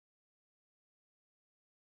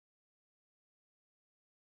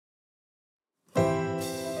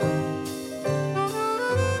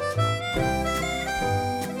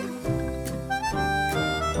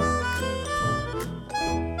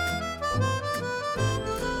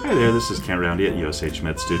Hi there, this is Kent Roundy at USH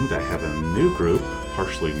Med Student. I have a new group,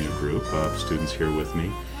 partially new group of students here with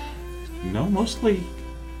me. No, mostly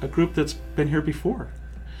a group that's been here before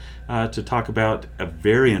to talk about a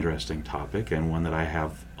very interesting topic and one that I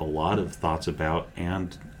have a lot of thoughts about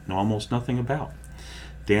and know almost nothing about.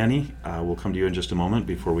 Danny, we'll come to you in just a moment.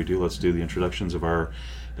 Before we do, let's do the introductions of our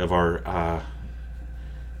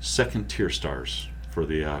second tier stars for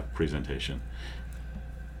the presentation.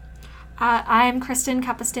 I'm Kristen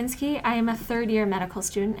Kapustinsky. I am a third-year medical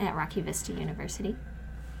student at Rocky Vista University.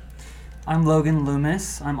 I'm Logan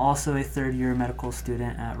Loomis. I'm also a third-year medical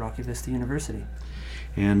student at Rocky Vista University.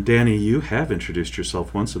 And Danny, you have introduced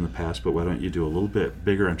yourself once in the past, but why don't you do a little bit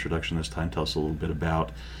bigger introduction this time? Tell us a little bit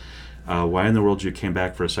about why in the world you came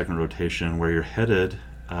back for a second rotation, where you're headed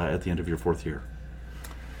at the end of your fourth year.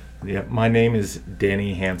 Yeah, my name is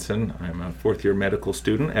Danny Hansen. I'm a fourth-year medical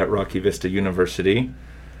student at Rocky Vista University.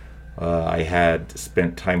 I had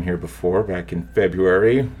spent time here before, back in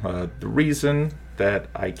February. The reason that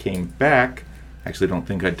I came back, I actually don't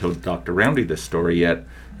think I told Dr. Roundy this story yet.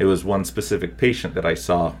 It was one specific patient that I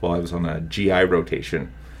saw while I was on a GI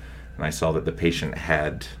rotation. And I saw that the patient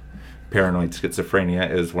had paranoid schizophrenia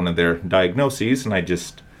as one of their diagnoses, and I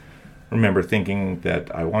just remember thinking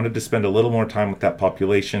that I wanted to spend a little more time with that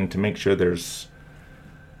population to make sure there's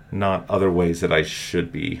not other ways that I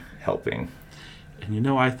should be helping. And you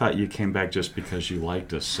know, I thought you came back just because you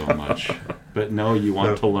liked us so much. But no, you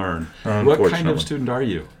want to learn. What kind of student are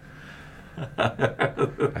you?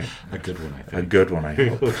 A good one, I think. A good one, I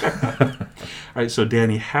hope. All right, so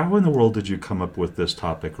Danny, how in the world did you come up with this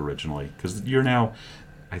topic originally? Because you're now,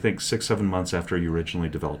 I think, 6-7 months after you originally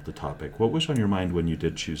developed the topic. What was on your mind when you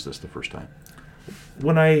did choose this the first time?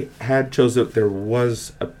 When I had chosen it, there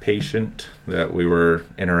was a patient that we were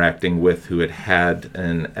interacting with who had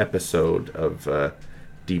an episode of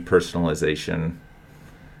depersonalization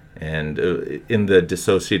and in the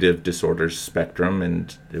dissociative disorders spectrum,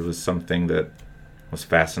 and it was something that was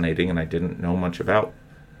fascinating and I didn't know much about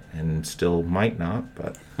and still might not,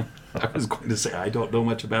 but I was going to say I don't know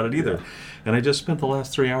much about it either. Yeah. And I just spent the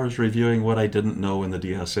last 3 hours reviewing what I didn't know in the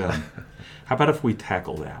DSM. How about if we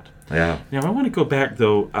tackle that? Yeah. Now, I want to go back,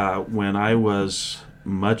 though, when I was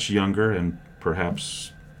much younger and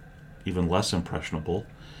perhaps even less impressionable.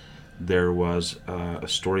 There was a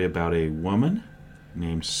story about a woman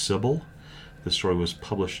named Sybil. The story was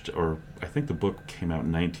published, or I think the book came out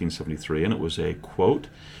in 1973, and it was a, quote,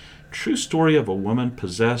 true story of a woman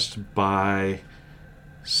possessed by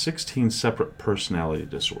 16 separate personality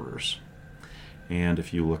disorders. And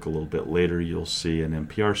if you look a little bit later, you'll see an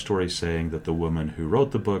NPR story saying that the woman who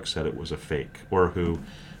wrote the book said it was a fake, or who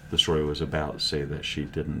the story was about say that she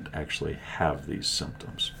didn't actually have these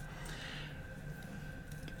symptoms.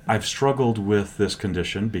 I've struggled with this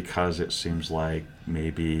condition because it seems like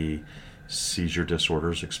maybe seizure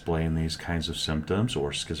disorders explain these kinds of symptoms,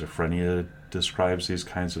 or schizophrenia describes these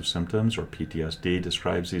kinds of symptoms, or PTSD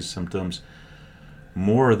describes these symptoms,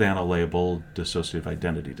 more than a label dissociative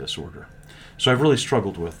identity disorder. So I've really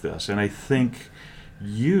struggled with this, and I think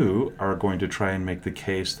you are going to try and make the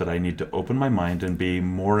case that I need to open my mind and be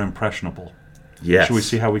more impressionable. Yes. Should we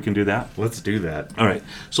see how we can do that? Let's do that. All right.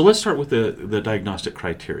 So let's start with the diagnostic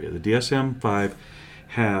criteria. The DSM-5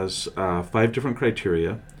 has 5 different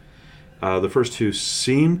criteria. The first 2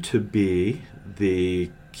 seem to be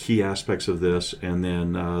the key aspects of this, and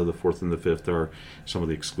then the 4th and the 5th are some of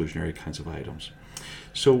the exclusionary kinds of items.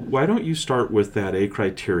 So why don't you start with that A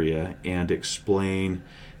criteria and explain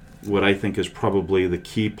what I think is probably the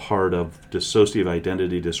key part of dissociative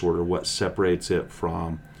identity disorder, what separates it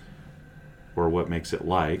from, or what makes it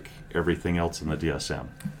like, everything else in the DSM.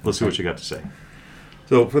 Let's see what you got to say.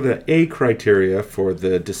 So for the A criteria for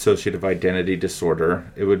the dissociative identity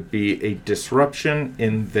disorder, it would be a disruption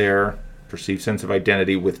in their perceived sense of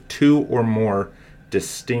identity with 2 or more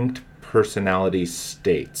distinct personality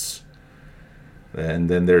states. And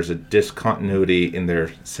then there's a discontinuity in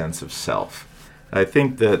their sense of self. I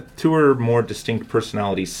think that 2 or more distinct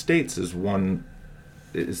personality states is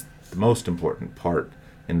the most important part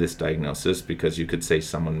in this diagnosis, because you could say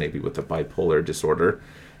someone maybe with a bipolar disorder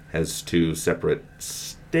has 2 separate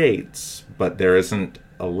states, but there isn't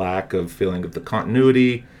a lack of feeling of the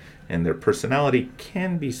continuity, and their personality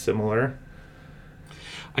can be similar.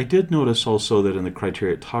 I did notice also that in the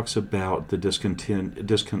criteria it talks about the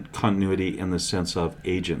discontinuity in the sense of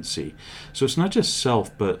agency. So it's not just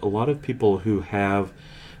self, but a lot of people who have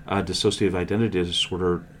dissociative identity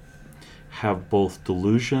disorder have both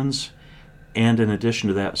delusions and, in addition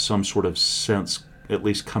to that, some sort of sense, at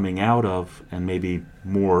least coming out of, and maybe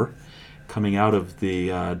more, coming out of the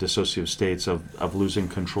dissociative states of losing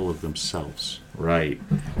control of themselves. Right.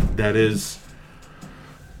 That is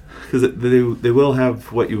because they will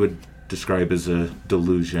have what you would describe as a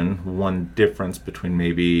delusion. One difference between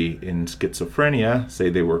maybe in schizophrenia, say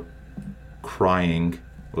they were crying,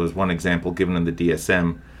 was one example given in the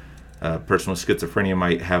DSM. A person with schizophrenia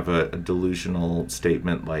might have a delusional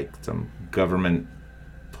statement like some government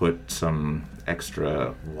put some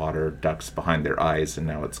extra water ducts behind their eyes and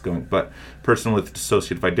now it's going. But a person with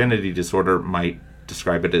dissociative identity disorder might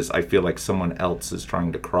describe it as, I feel like someone else is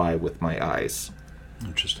trying to cry with my eyes.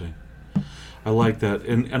 Interesting. I like that.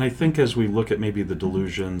 And I think as we look at maybe the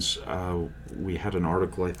delusions, we had an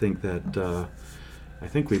article, I think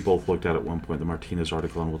we both looked at one point, the Martinez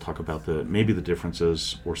article, and we'll talk about maybe the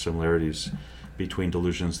differences or similarities between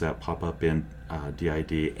delusions that pop up in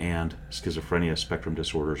DID and schizophrenia spectrum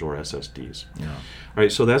disorders, or SSDs. Yeah. All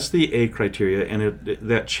right, so that's the A criteria, and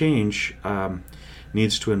that change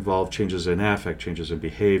needs to involve changes in affect, changes in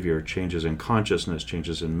behavior, changes in consciousness,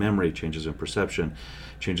 changes in memory, changes in perception,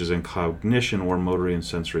 changes in cognition or motor and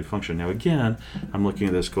sensory function. Now again, I'm looking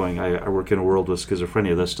at this going, I work in a world with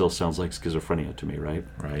schizophrenia. That still sounds like schizophrenia to me, right?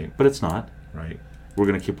 Right. But it's not. Right. We're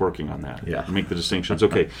going to keep working on that. Yeah. Make the distinctions.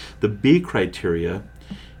 Okay, the B criteria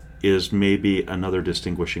is maybe another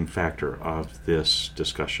distinguishing factor of this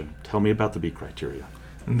discussion. Tell me about the B criteria.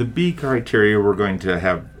 In the B criteria, we're going to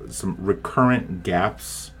have some recurrent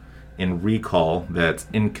gaps in recall that's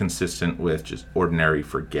inconsistent with just ordinary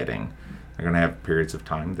forgetting. They're going to have periods of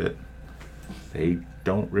time that they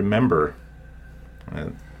don't remember,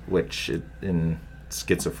 which in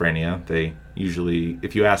schizophrenia, they usually,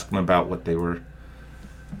 if you ask them about what they were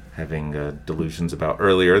having delusions about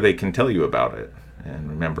earlier, they can tell you about it and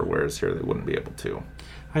remember, whereas here they wouldn't be able to.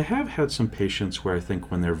 I have had some patients where I think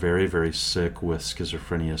when they're very, very sick with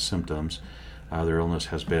schizophrenia symptoms, their illness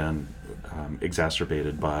has been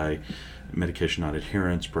exacerbated by medication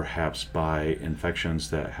non-adherence, perhaps by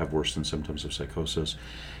infections that have worsened symptoms of psychosis.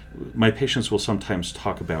 My patients will sometimes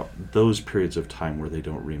talk about those periods of time where they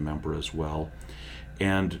don't remember as well.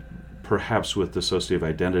 And perhaps with dissociative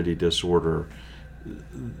identity disorder,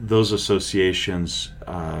 those associations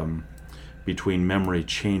between memory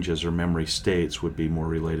changes or memory states would be more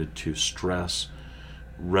related to stress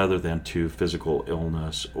rather than to physical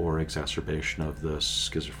illness or exacerbation of the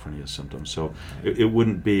schizophrenia symptoms. So it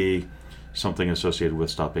wouldn't be something associated with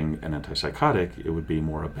stopping an antipsychotic. It would be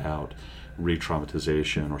more about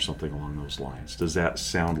re-traumatization or something along those lines. Does that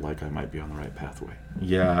sound like I might be on the right pathway?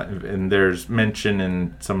 Yeah, and there's mention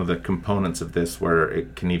in some of the components of this where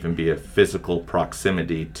it can even be a physical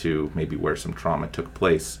proximity to maybe where some trauma took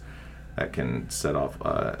place that can set off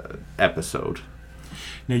an episode.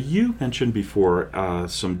 Now, you mentioned before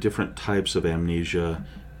some different types of amnesia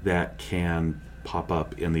that can pop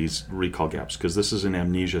up in these recall gaps, because this is an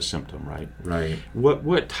amnesia symptom, right? Right.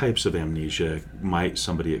 What types of amnesia might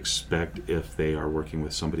somebody expect if they are working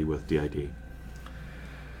with somebody with DID?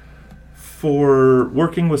 For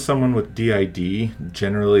working with someone with DID,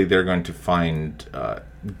 generally they're going to find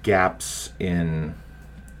gaps in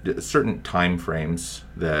certain time frames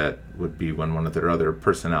that would be when one of their other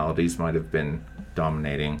personalities might have been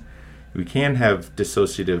dominating. We can have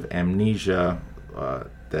dissociative amnesia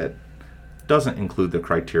that doesn't include the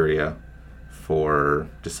criteria for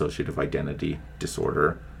dissociative identity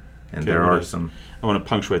disorder. And Okay, there are some... I want to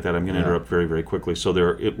punctuate that. I'm going to interrupt very, very quickly. So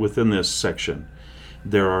within this section,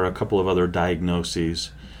 there are a couple of other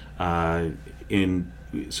diagnoses.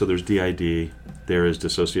 So there's DID, there is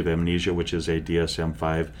dissociative amnesia, which is a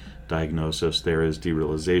DSM-5 diagnosis. There is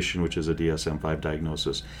derealization, which is a DSM-5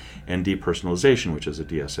 diagnosis, and depersonalization, which is a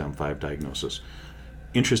DSM-5 diagnosis.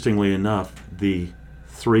 Interestingly enough, the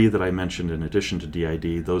three that I mentioned in addition to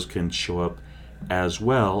DID, those can show up as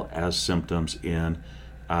well as symptoms in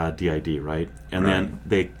DID, right? And then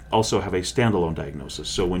they also have a standalone diagnosis.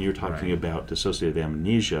 So when you're talking about dissociative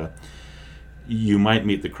amnesia, you might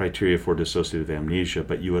meet the criteria for dissociative amnesia,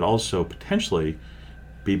 but you would also potentially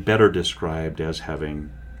be better described as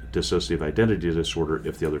having dissociative identity disorder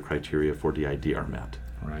if the other criteria for DID are met.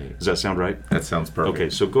 Right. Does that sound right? That sounds perfect. Okay,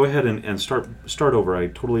 so go ahead and start over. I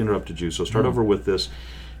totally interrupted you. So start over with this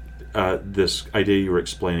this idea you were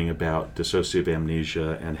explaining about dissociative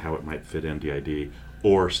amnesia and how it might fit in DID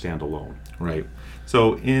or stand alone. Right.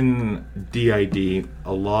 So in DID,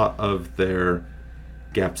 a lot of their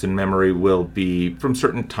gaps in memory will be from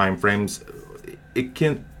certain time frames.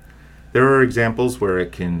 There are examples where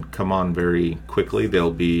it can come on very quickly.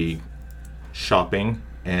 They'll be shopping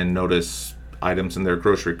and notice items in their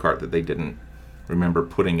grocery cart that they didn't remember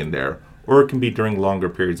putting in there. Or it can be during longer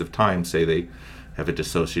periods of time. Say they have a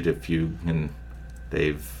dissociative fugue and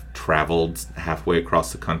they've traveled halfway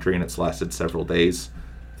across the country and it's lasted several days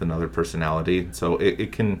with another personality. So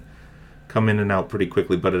it can come in and out pretty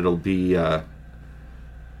quickly, but it'll be a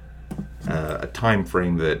time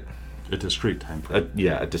frame that... A discrete time frame.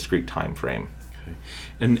 a discrete time frame. Okay.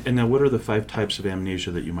 And now what are the 5 types of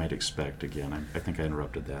amnesia that you might expect? Again, I think I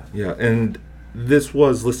interrupted that. Yeah, and this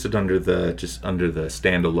was listed under the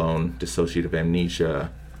standalone dissociative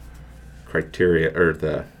amnesia criteria, or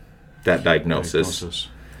that diagnosis.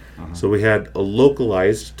 Uh-huh. So we had a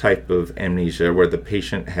localized type of amnesia where the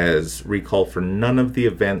patient has recall for none of the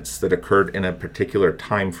events that occurred in a particular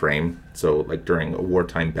time frame, so like during a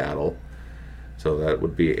wartime battle. So that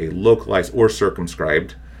would be a localized or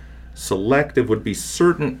circumscribed. Selective would be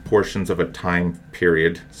certain portions of a time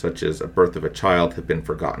period, such as a birth of a child, have been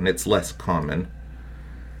forgotten. It's less common.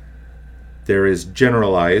 There is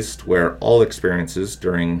generalized, where all experiences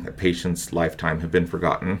during a patient's lifetime have been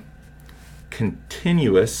forgotten.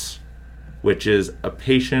 Continuous, which is a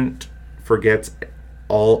patient forgets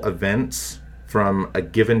all events from a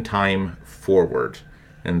given time forward.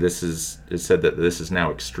 And it's said that this is now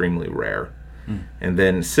extremely rare. And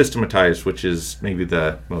then systematized, which is maybe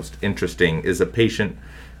the most interesting, is a patient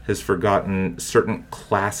has forgotten certain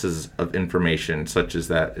classes of information, such as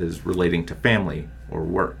that is relating to family or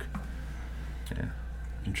work. Yeah.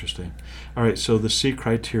 Interesting. All right, so the C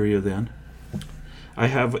criteria then. I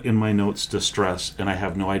have in my notes distress, and I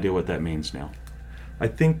have no idea what that means now. I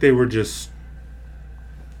think they were just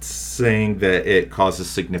saying that it causes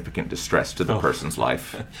significant distress to the person's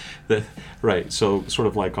life. Right, so sort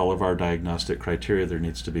of like all of our diagnostic criteria, there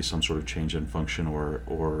needs to be some sort of change in function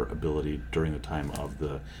or ability during the time of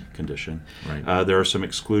the condition. Right. There are some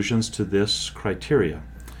exclusions to this criteria,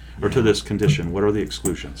 or to this condition. What are the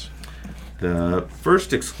exclusions? The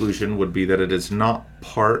first exclusion would be that it is not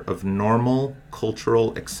part of normal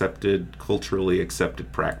culturally accepted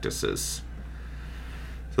practices.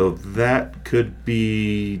 So that could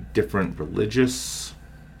be different religious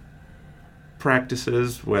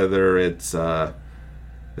practices, whether it's they're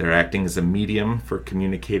acting as a medium for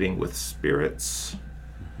communicating with spirits,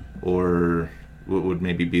 or what would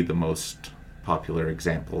maybe be the most popular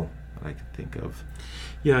example that I could think of.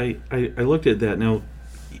 Yeah, I looked at that. Now,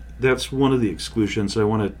 that's one of the exclusions. I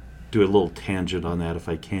want to do a little tangent on that if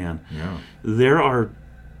I can. Yeah. There are,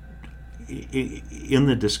 in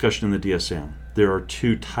the discussion in the DSM, there are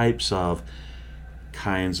 2 types of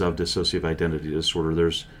kinds of dissociative identity disorder.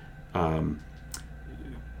 There's, I want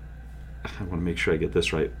to make sure I get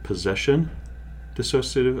this right, possession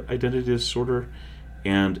dissociative identity disorder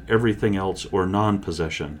and everything else, or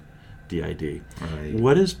non-possession DID. Right.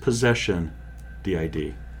 What is possession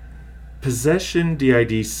DID? Possession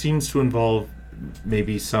DID seems to involve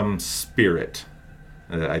maybe some spirit.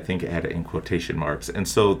 I think it had it in quotation marks. And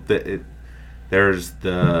so there's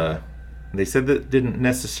the... They said that it didn't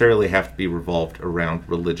necessarily have to be revolved around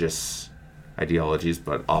religious ideologies,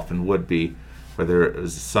 but often would be, where there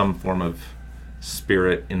is some form of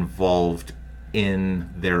spirit involved in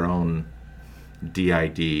their own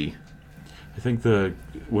DID. I think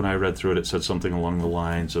when I read through it, it said something along the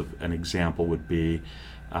lines of, an example would be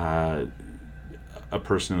a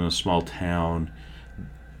person in a small town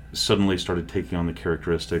suddenly started taking on the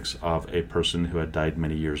characteristics of a person who had died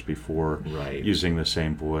many years before, Right. using the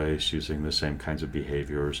same voice, using the same kinds of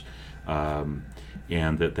behaviors,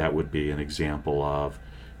 and that would be an example of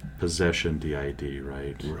possession DID,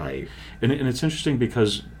 right? Right. And it's interesting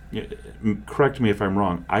because, correct me if I'm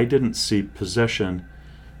wrong, I didn't see possession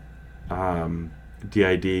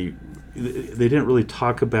DID. They didn't really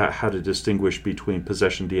talk about how to distinguish between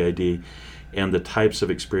possession DID and the types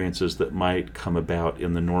of experiences that might come about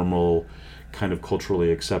in the normal kind of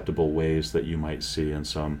culturally acceptable ways that you might see in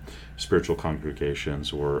some spiritual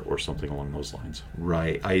congregations or something along those lines.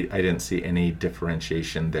 Right. I didn't see any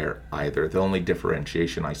differentiation there either. The only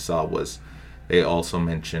differentiation I saw was they also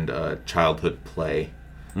mentioned childhood play,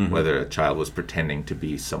 whether a child was pretending to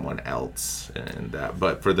be someone else, and that.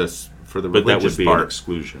 But for the But that religious would be part, an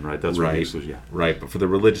exclusion, right? That's what right, the exclusion, yeah. right. But for the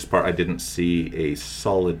religious part, I didn't see a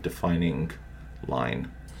solid defining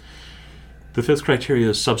line. The 5th criteria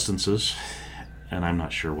is substances, and I'm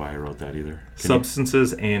not sure why I wrote that either.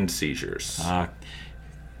 Substances and seizures.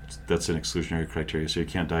 That's an exclusionary criteria, so you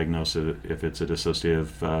can't diagnose it if it's a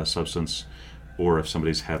dissociative substance or if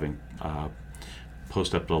somebody's having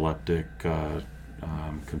post-epileptic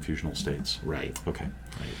confusional states. Right. Okay.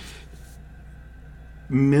 Right.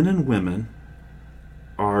 Men and women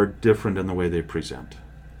are different in the way they present.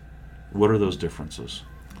 What are those differences?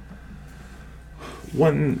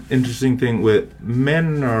 One interesting thing with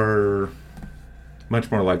men are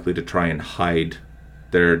much more likely to try and hide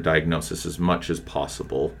their diagnosis as much as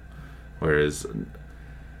possible. Whereas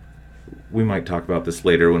we might talk about this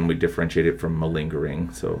later when we differentiate it from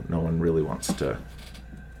malingering. So no one really wants to,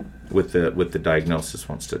 with the diagnosis,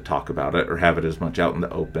 wants to talk about it or have it as much out in the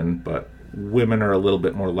open. But women are a little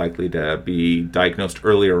bit more likely to be diagnosed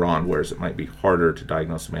earlier on, whereas it might be harder to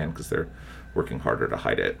diagnose a man because they're working harder to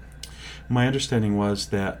hide it. My understanding was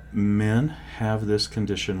that men have this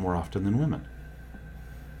condition more often than women.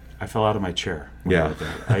 I fell out of my chair. Yeah.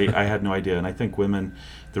 I had no idea. And I think women,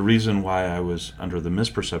 the reason why I was under the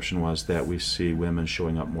misperception was that we see women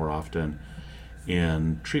showing up more often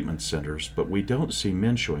in treatment centers, but we don't see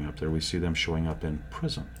men showing up there. We see them showing up in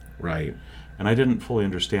prison. Right. And I didn't fully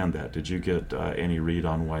understand that. Did you get any read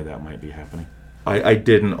on why that might be happening? I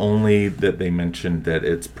didn't, only that they mentioned that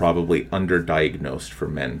it's probably underdiagnosed for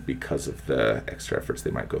men because of the extra efforts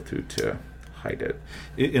they might go through to hide it.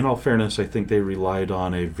 In all fairness, I think they relied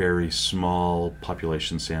on a very small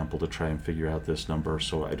population sample to try and figure out this number,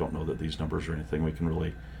 so I don't know that these numbers are anything we can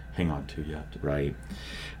really hang on to yet. Right.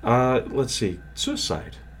 Let's see.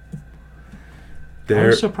 Suicide. I There,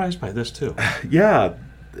 was surprised by this, too. yeah,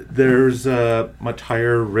 there's a much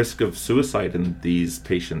higher risk of suicide in these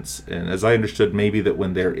patients. And as I understood, maybe that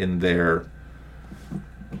when they're in their,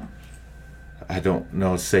 I don't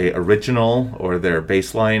know, say original or their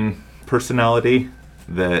baseline personality,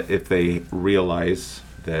 that if they realize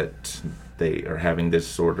that they are having this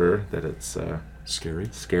disorder, that it's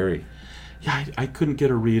scary. Yeah, I couldn't get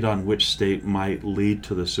a read on which state might lead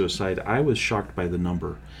to the suicide. I was shocked by the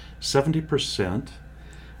number. 70%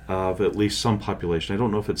 of at least some population, I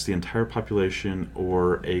don't know if it's the entire population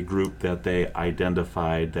or a group that they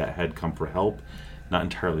identified that had come for help, not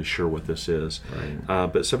entirely sure what this is,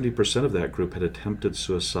 Right. but 70% of that group had attempted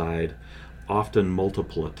suicide, often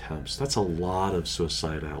multiple attempts. That's a lot of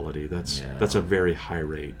suicidality. That's a very high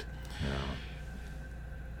rate.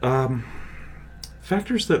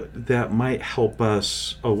 Factors that might help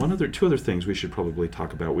us. Two other things we should probably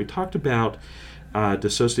talk about. We talked about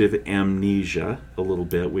dissociative amnesia a little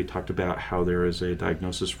bit. We talked about how there is a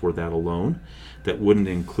diagnosis for that alone that wouldn't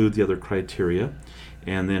include the other criteria.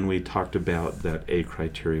 And then we talked about that A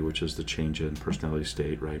criteria, which is the change in personality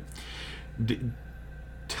state, right?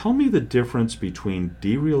 Tell me the difference between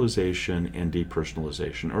derealization and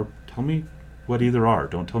depersonalization, or tell me what either are.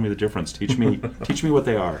 Don't tell me the difference. Teach me what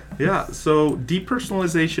they are. Yeah, so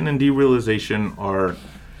depersonalization and derealization are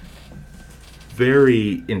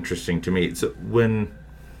very interesting to me. So when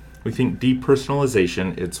we think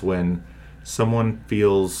depersonalization, it's when someone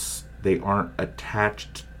feels they aren't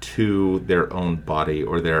attached to their own body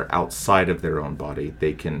or they're outside of their own body.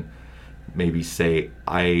 They can maybe say,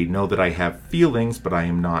 I know that I have feelings, but I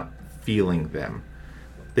am not feeling them.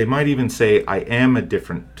 They might even say, I am a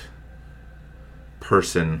different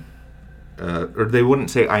person. Or they wouldn't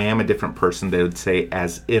say, I am a different person. They would say,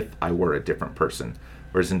 as if I were a different person.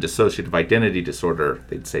 Whereas in dissociative identity disorder,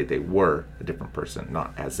 they'd say they were a different person,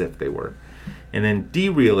 not as if they were. And then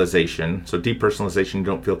derealization, so depersonalization, you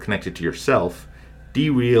don't feel connected to yourself.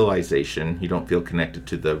 Derealization, you don't feel connected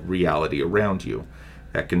to the reality around you.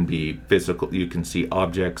 That can be physical. You can see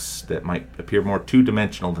objects that might appear more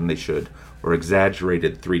two-dimensional than they should, or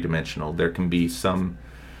exaggerated three-dimensional. There can be some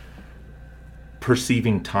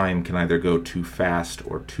perceiving time can either go too fast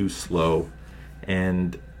or too slow.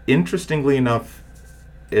 And interestingly enough,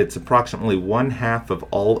 it's approximately 1/2 of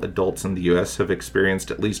all adults in the U.S. have experienced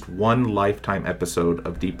at least one lifetime episode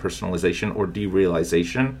of depersonalization or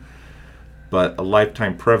derealization, but a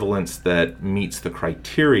lifetime prevalence that meets the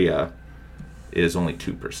criteria is only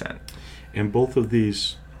 2%. And both of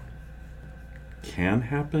these can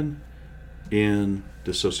happen in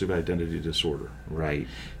dissociative identity disorder. Right.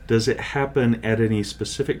 Does it happen at any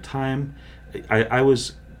specific time? I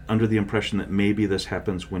was under the impression that maybe this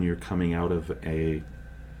happens when you're coming out of a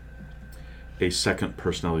second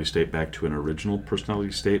personality state back to an original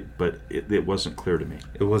personality state, but it wasn't clear to me.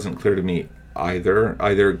 It wasn't clear to me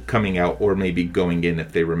either coming out or maybe going in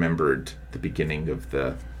if they remembered the beginning of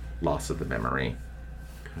the loss of the memory.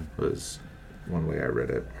 Was one way I read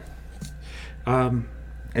it. And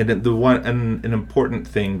then an important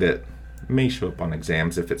thing that may show up on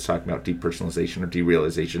exams if it's talking about depersonalization or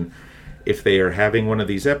derealization, if they are having one of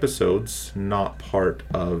these episodes not part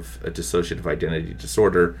of a dissociative identity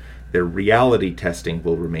disorder, their reality testing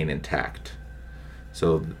will remain intact.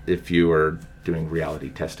 So if you are doing reality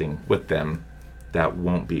testing with them, that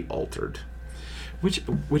won't be altered.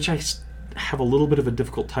 Which I have a little bit of a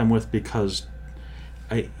difficult time with because,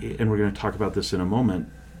 and we're going to talk about this in a moment,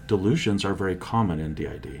 delusions are very common in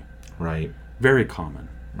DID. Right. Very common.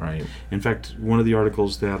 Right. In fact, one of the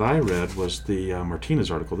articles that I read was the Martinez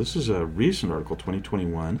article. This is a recent article,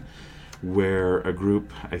 2021, where a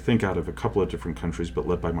group, I think out of a couple of different countries, but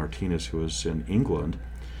led by Martinez, who was in England,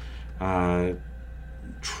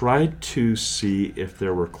 tried to see if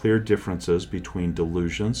there were clear differences between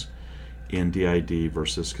delusions in DID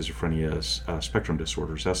versus schizophrenia spectrum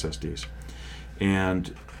disorders, SSDs.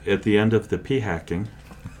 And at the end of the p-hacking,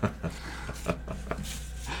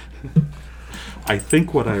 I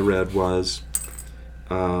think what I read was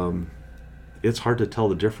it's hard to tell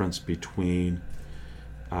the difference between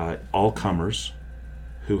all comers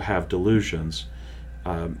who have delusions.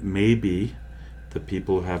 Maybe the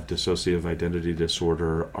people who have dissociative identity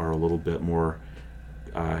disorder are a little bit more,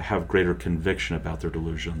 have greater conviction about their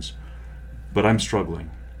delusions. But I'm struggling.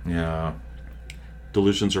 Yeah.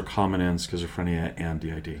 Delusions are common in schizophrenia and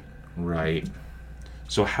DID. Right.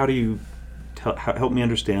 So how do you help me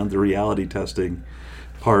understand the reality testing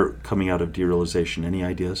part coming out of derealization? Any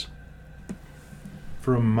ideas?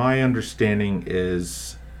 From my understanding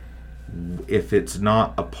is, if it's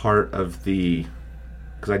not a part of the,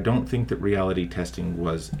 because I don't think that reality testing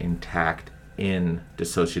was intact in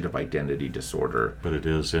dissociative identity disorder. But it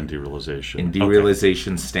is in derealization. In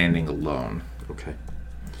derealization, standing alone. Okay.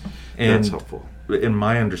 And That's helpful. in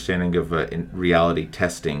my understanding of in reality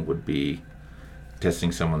testing would be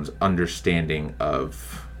testing someone's understanding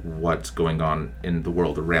of what's going on in the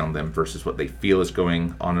world around them versus what they feel is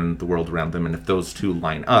going on in the world around them. And if those two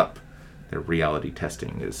line up, their reality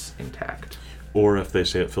testing is intact. Or if they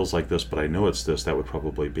say it feels like this, but I know it's this, that would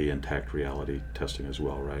probably be intact reality testing as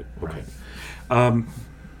well, right? Okay. Right.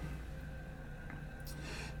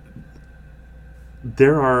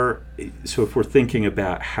 So if we're thinking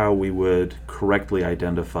about how we would correctly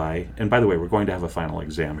identify, and by the way, we're going to have a final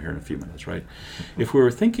exam here in a few minutes, right? If we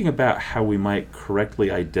were thinking about how we might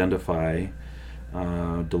correctly identify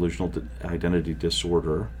delusional identity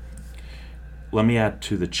disorder, let me add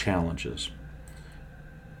to the challenges.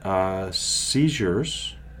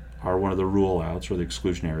 Seizures are one of the rule-outs or the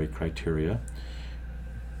exclusionary criteria,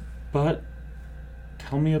 but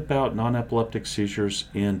tell me about non-epileptic seizures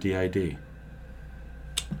in DID.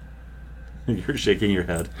 You're shaking your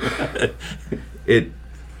head. It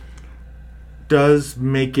does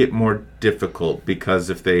make it more difficult because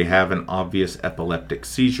if they have an obvious epileptic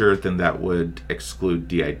seizure, then that would exclude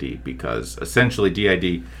DID, because essentially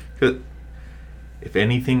DID, if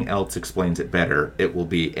anything else explains it better, it will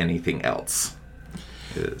be anything else.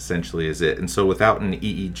 It essentially is it. And so without an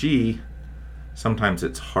EEG, sometimes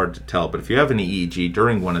it's hard to tell. But if you have an EEG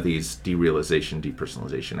during one of these derealization,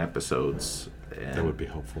 depersonalization episodes, That would be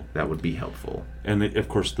helpful. That would be helpful. And of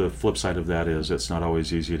course, the flip side of that is it's not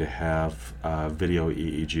always easy to have video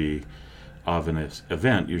EEG of an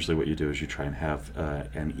event. Usually what you do is you try and have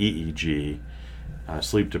an EEG,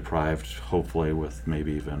 sleep deprived, hopefully with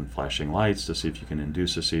maybe even flashing lights to see if you can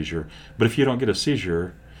induce a seizure. But if you don't get a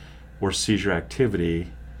seizure or seizure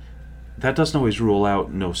activity, that doesn't always rule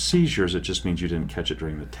out no seizures. It just means you didn't catch it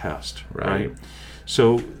during the test, right?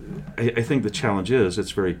 So I think the challenge is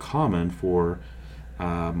it's very common for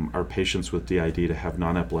our patients with DID to have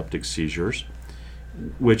non-epileptic seizures,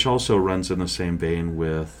 which also runs in the same vein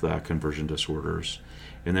with conversion disorders.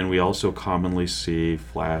 And then we also commonly see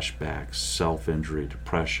flashbacks, self-injury,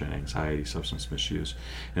 depression, anxiety, substance misuse.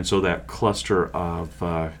 And so that cluster of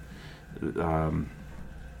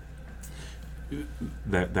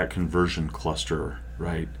that conversion cluster,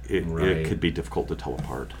 right? It could be difficult to tell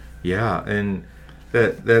apart. Yeah, and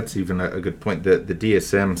that's even a good point. The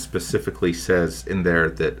DSM specifically says in there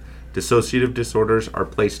that dissociative disorders are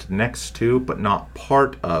placed next to, but not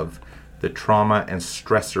part of, the trauma and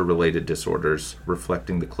stressor-related disorders,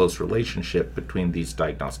 reflecting the close relationship between these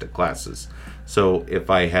diagnostic classes. So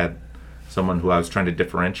if I had someone who I was trying to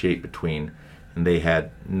differentiate between, and they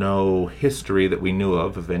had no history that we knew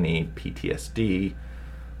of any PTSD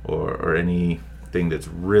or anything that's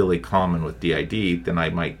really common with DID, then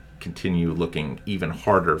I might continue looking even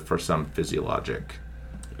harder for some physiologic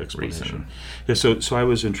reason. Yeah, so I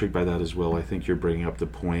was intrigued by that as well. I think you're bringing up the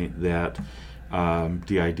point that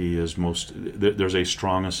DID is there's a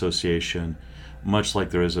strong association, much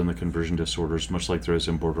like there is in the conversion disorders, much like there is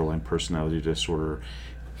in borderline personality disorder,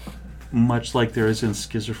 much like there is in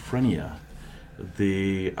schizophrenia.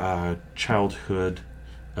 The childhood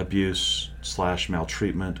abuse /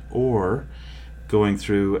 maltreatment, or going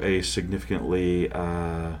through a significantly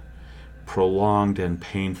prolonged and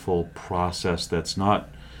painful process that's not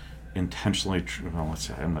intentionally,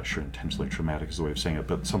 I'm not sure intentionally traumatic is the way of saying it,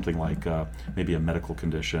 but something like maybe a medical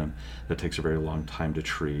condition that takes a very long time to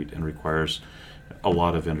treat and requires a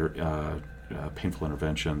lot of painful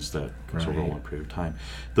interventions that goes over a long period of time.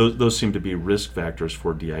 Those seem to be risk factors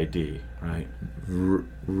for DID, right?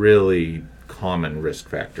 Really common risk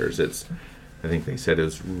factors. I think they said it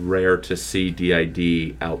was rare to see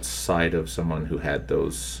DID outside of someone who had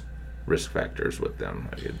those risk factors with them.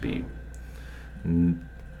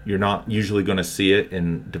 You're not usually going to see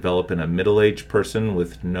it develop in a middle-aged person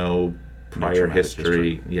with no prior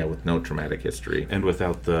history. Yeah, with no traumatic history. And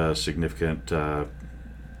without the significant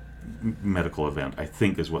medical event, I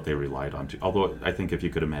think, is what they relied on. Although I think if you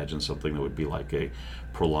could imagine something that would be like a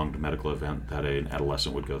prolonged medical event that an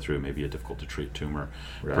adolescent would go through, maybe a difficult-to-treat tumor,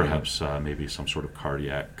 Right. perhaps maybe some sort of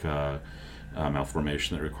cardiac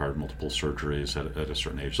malformation that required multiple surgeries at a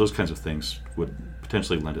certain age. Those kinds of things would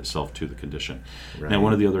potentially lend itself to the condition. Right. Now,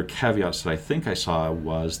 one of the other caveats that I think I saw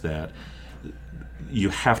was that you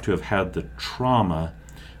have to have had the trauma,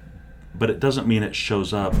 but it doesn't mean it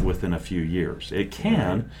shows up within a few years. It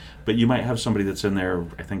can, but you might have somebody that's in their,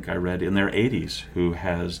 I think I read, in their 80s who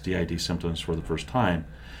has DID symptoms for the first time,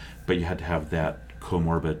 but you had to have that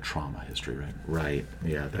comorbid trauma history, right? Right.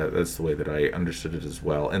 Yeah, that's the way that I understood it as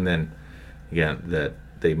well. And then, again, that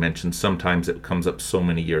they mentioned sometimes it comes up so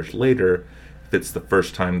many years later. If it's the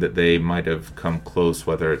first time that they might have come close,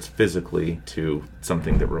 whether it's physically to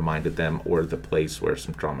something that reminded them or the place where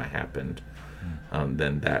some trauma happened,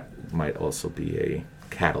 then that might also be a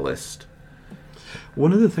catalyst.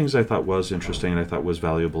 One of the things I thought was interesting and I thought was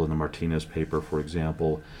valuable in the Martinez paper, for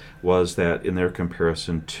example, was that in their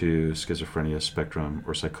comparison to schizophrenia spectrum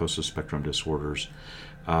or psychosis spectrum disorders,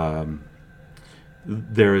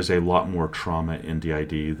 there is a lot more trauma in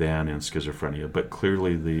DID than in schizophrenia. But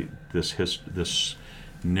clearly this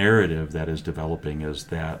narrative that is developing is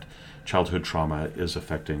that childhood trauma is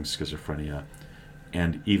affecting schizophrenia.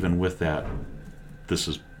 And even with that, this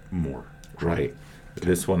is more. Right.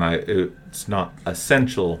 This one, it's not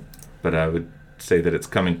essential, but I would say that it's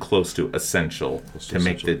coming close to essential to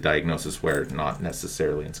make the diagnosis where not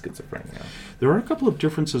necessarily in schizophrenia. There are a couple of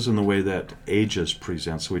differences in the way that ages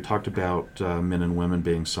present. So we talked about men and women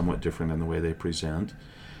being somewhat different in the way they present.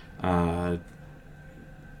 The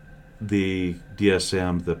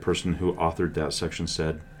DSM, the person who authored that section,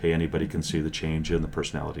 said, hey, anybody can see the change in the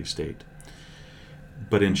personality state.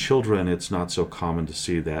 But in children, it's not so common to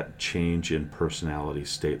see that change in personality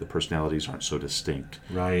state. The personalities aren't so distinct.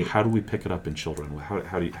 Right. How do we pick it up in children?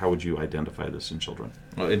 How would you identify this in children?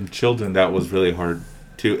 Well, in children, that was really hard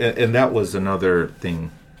too. And that was another thing.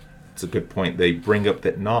 It's a good point. They bring up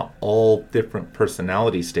that not all different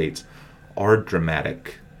personality states are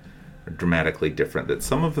dramatically different. That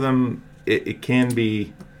some of them, it can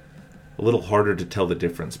be a little harder to tell the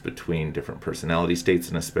difference between different personality states,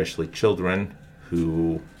 and especially children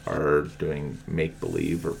who are doing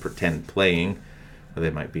make-believe or pretend playing, or they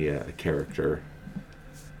might be a character,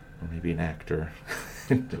 or maybe an actor,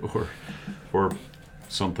 or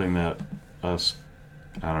something that us,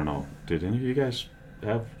 I don't know. Did any of you guys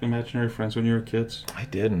have imaginary friends when you were kids? I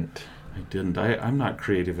didn't. I'm not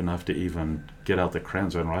creative enough to even get out the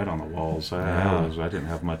crayons and write on the walls. I didn't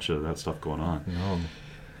have much of that stuff going on. No.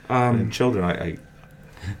 And children, I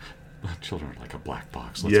children are like a black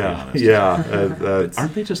box, let's be honest. Yeah.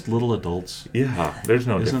 Aren't they just little adults? Yeah, there's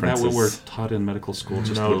no Isn't differences. that what we're taught in medical school?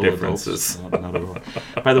 Just No little differences. Adults? Not at all.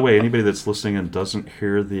 By the way, anybody that's listening and doesn't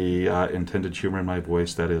hear the intended humor in my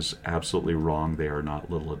voice, that is absolutely wrong. They are not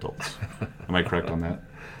little adults. Am I correct on that?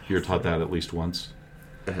 You're taught that at least once?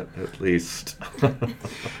 At least.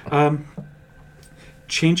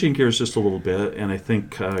 Changing gears just a little bit, and I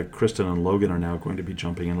think Kristen and Logan are now going to be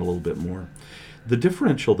jumping in a little bit more. The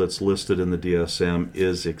differential that's listed in the DSM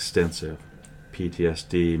is extensive.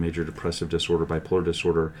 PTSD, major depressive disorder, bipolar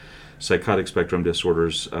disorder, psychotic spectrum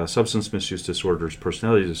disorders, substance misuse disorders,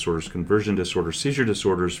 personality disorders, conversion disorders, seizure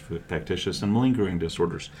disorders, factitious and malingering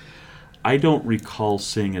disorders. I don't recall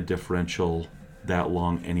seeing a differential that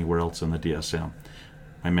long anywhere else in the DSM.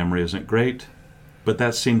 My memory isn't great, but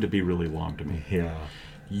that seemed to be really long to me. Yeah.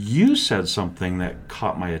 You said something that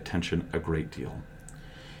caught my attention a great deal.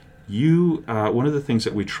 One of the things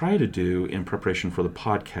that we try to do in preparation for the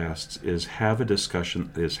podcasts is have a discussion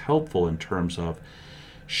that is helpful in terms of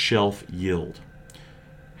shelf yield.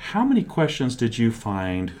 How many questions did you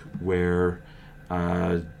find where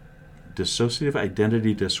dissociative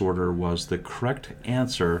identity disorder was the correct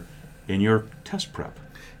answer in your test prep?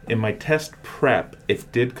 In my test prep, it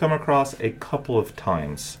did come across a couple of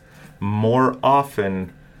times, more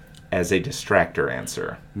often as a distractor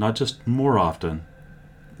answer. Not just more often,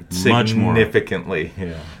 much more. Significantly,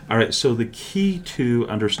 yeah. All right, so the key to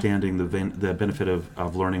understanding the benefit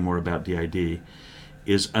of learning more about DID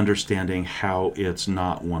is understanding how it's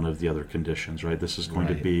not one of the other conditions, right? This is going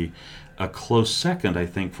to be a close second, I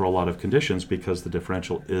think, for a lot of conditions because the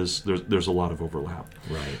differential is there's a lot of overlap.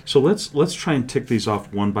 Right. So let's try and tick these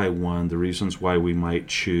off one by one. The reasons why we might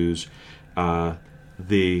choose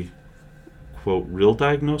the quote real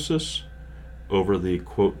diagnosis over the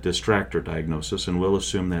quote distractor diagnosis, and we'll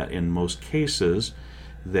assume that in most cases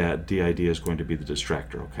that DID is going to be the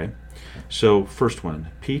distractor. Okay. So first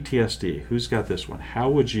one, PTSD. Who's got this one?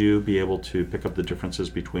 How would you be able to pick up the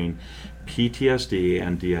differences between PTSD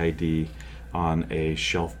and DID on a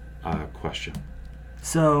shelf question?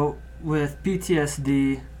 So with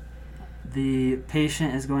PTSD, the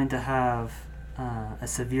patient is going to have a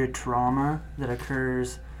severe trauma that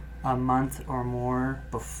occurs a month or more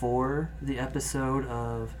before the episode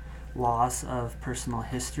of loss of personal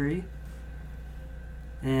history.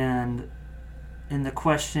 And in the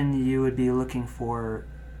question, you would be looking for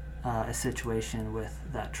a situation with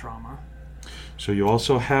that trauma. So you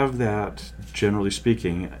also have that, generally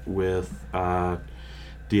speaking, with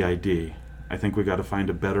DID. I think we got to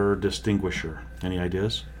find a better distinguisher. Any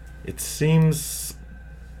ideas? It seems,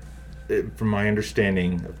 from my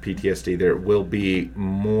understanding of PTSD, there will be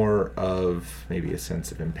more of maybe a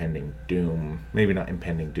sense of impending doom. Maybe not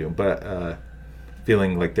impending doom, but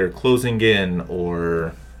feeling like they're closing in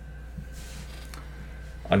or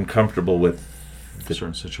uncomfortable with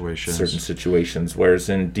certain situations. Whereas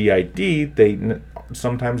in DID, they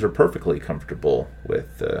sometimes are perfectly comfortable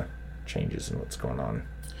with changes in what's going on.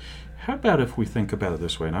 How about if we think about it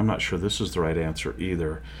this way, and I'm not sure this is the right answer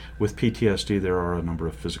either. With PTSD, there are a number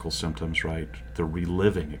of physical symptoms, right? The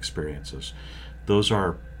reliving experiences. Those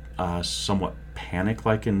are somewhat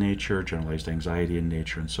panic-like in nature, generalized anxiety in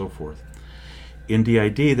nature, and so forth. In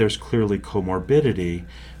DID, there's clearly comorbidity,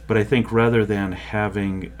 but I think rather than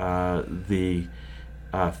having the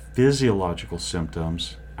physiological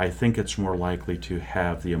symptoms, I think it's more likely to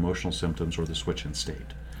have the emotional symptoms or the switch in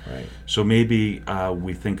state. Right. So maybe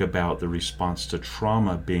we think about the response to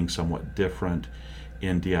trauma being somewhat different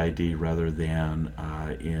in DID rather than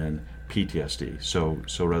in PTSD.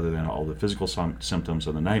 So rather than all the physical symptoms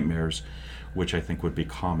and the nightmares, which I think would be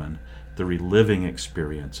common, the reliving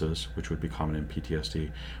experiences, which would be common in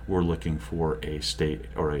PTSD, we're looking for a state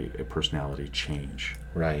or a personality change.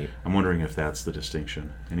 Right. I'm wondering if that's the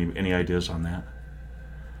distinction. Any ideas on that?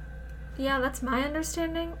 Yeah, that's my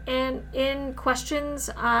understanding. And in questions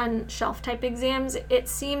on shelf type exams, it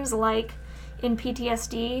seems like in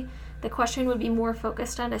PTSD, the question would be more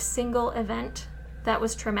focused on a single event that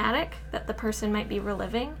was traumatic that the person might be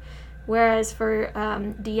reliving. Whereas for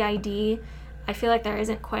DID, I feel like there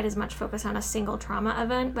isn't quite as much focus on a single trauma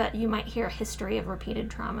event, but you might hear a history of repeated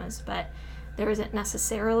traumas, but there isn't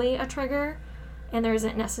necessarily a trigger and there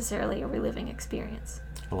isn't necessarily a reliving experience.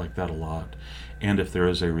 I like that a lot. And if there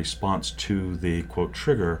is a response to the quote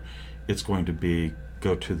trigger, it's going to be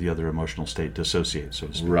go to the other emotional state, dissociate, so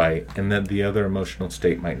to speak. Right. And then the other emotional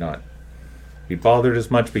state might not be bothered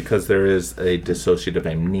as much because there is a dissociative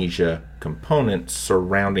amnesia component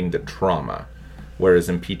surrounding the trauma. Whereas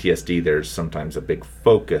in PTSD, there's sometimes a big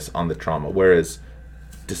focus on the trauma. Whereas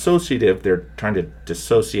dissociative, they're trying to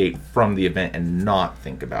dissociate from the event and not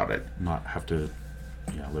think about it. Not have to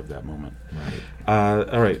live that moment. Right.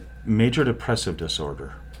 All right. Major depressive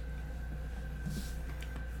disorder.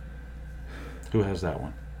 Who has that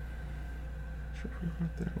one? Sure, we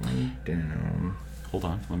wrote that one down. Hold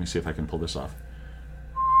on. Let me see if I can pull this off.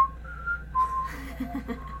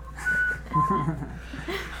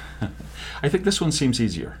 I think this one seems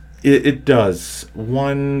easier. It does.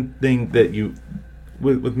 One thing that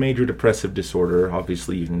with major depressive disorder,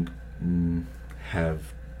 obviously you can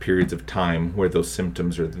have periods of time where those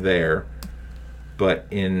symptoms are there, but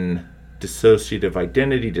in dissociative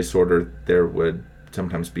identity disorder, there would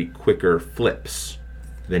sometimes be quicker flips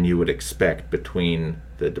than you would expect between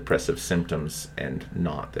the depressive symptoms and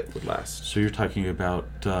not that would last. So you're talking about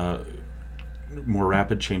more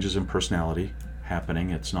rapid changes in personality happening.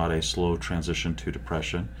 It's not a slow transition to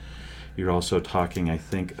depression. You're also talking, I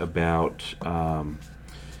think, about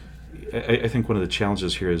I think one of the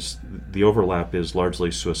challenges here is the overlap is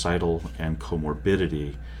largely suicidal and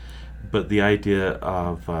comorbidity, but the idea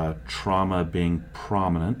of trauma being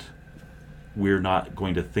prominent, we're not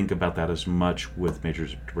going to think about that as much with major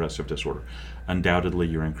depressive disorder. Undoubtedly,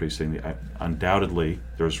 you're increasing undoubtedly,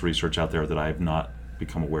 there's research out there that I have not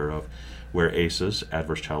become aware of, where ACEs,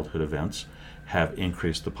 adverse childhood events, have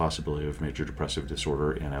increased the possibility of major depressive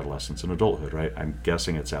disorder in adolescence and adulthood, right? I'm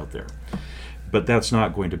guessing it's out there. But that's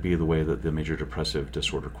not going to be the way that the major depressive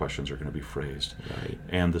disorder questions are going to be phrased. Right.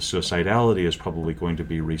 And the suicidality is probably going to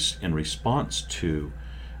be in response to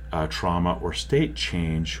trauma or state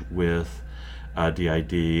change with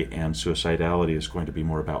DID and suicidality is going to be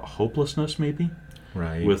more about hopelessness, maybe,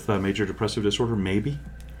 Right. with major depressive disorder, maybe.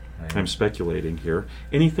 Right. I'm speculating here.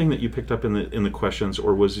 Anything that you picked up in the questions,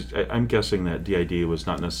 or I'm guessing that DID was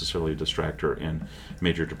not necessarily a distractor in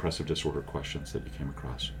major depressive disorder questions that you came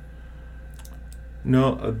across?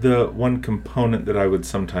 No, the one component that I would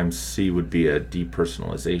sometimes see would be a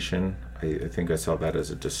depersonalization. I think I saw that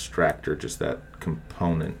as a distractor, just that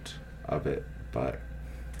component of it, but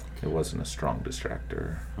it wasn't a strong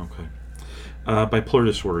distractor. Okay. Bipolar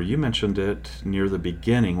disorder, you mentioned it near the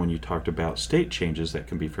beginning when you talked about state changes that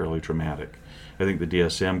can be fairly dramatic. I think the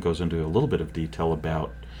DSM goes into a little bit of detail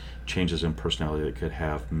about changes in personality that could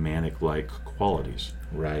have manic-like qualities.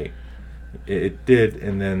 Right. It did,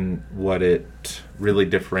 and then what it really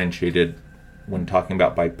differentiated when talking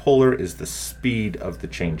about bipolar is the speed of the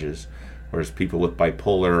changes, whereas people with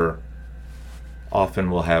bipolar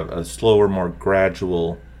often will have a slower, more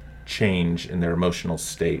gradual change in their emotional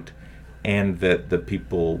state, and that the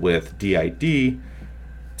people with DID,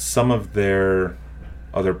 some of their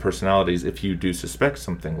other personalities, if you do suspect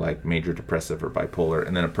something like major depressive or bipolar,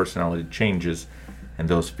 and then a personality changes and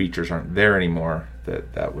those features aren't there anymore,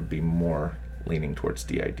 that would be more leaning towards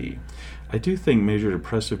DID. I do think major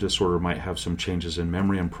depressive disorder might have some changes in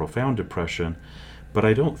memory and profound depression, but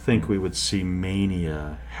I don't think we would see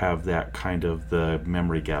mania have that kind of the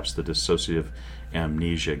memory gaps, the dissociative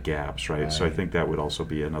amnesia gaps, right? So I think that would also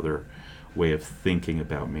be another way of thinking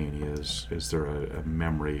about mania. Is there a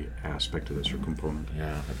memory aspect to this or component?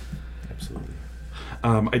 Yeah, absolutely.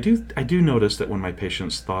 I do notice that when my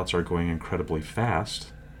patients' thoughts are going incredibly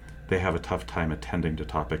fast, they have a tough time attending to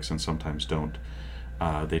topics and sometimes don't.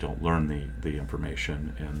 They don't learn the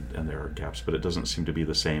information, and there are gaps, but it doesn't seem to be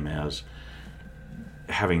the same as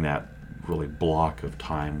having that really block of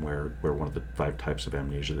time where one of the 5 types of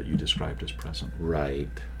amnesia that you described is present. Right.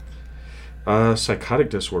 Psychotic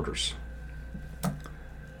disorders.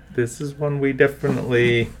 This is one we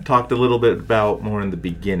definitely talked a little bit about more in the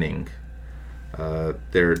beginning.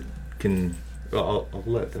 There can... I'll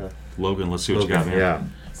let... Logan, let's see what you got, man. Yeah.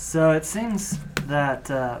 So it seems that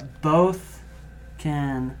both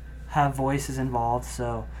can have voices involved,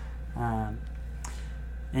 so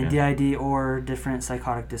in DID or different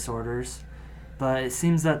psychotic disorders, but it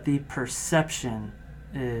seems that the perception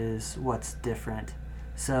is what's different.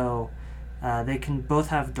 So they can both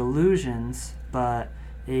have delusions, but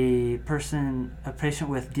a patient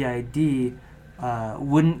with DID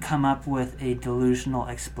wouldn't come up with a delusional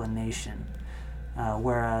explanation,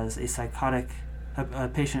 whereas a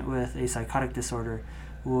patient with a psychotic disorder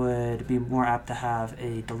would be more apt to have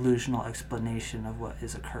a delusional explanation of what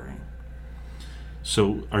is occurring.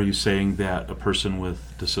 So are you saying that a person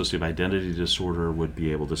with dissociative identity disorder would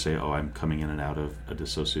be able to say, oh, I'm coming in and out of a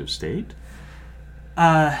dissociative state?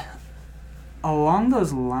 Along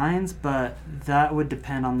those lines, but that would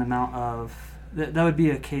depend on the amount of... That would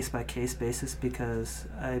be a case-by-case basis, because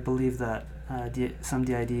I believe that some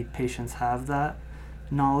DID patients have that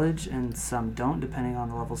knowledge and some don't, depending on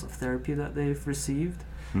the levels of therapy that they've received.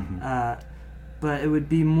 Mm-hmm. But it would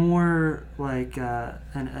be more like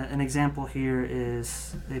an example here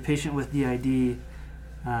is a patient with DID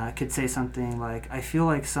could say something like, I feel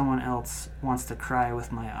like someone else wants to cry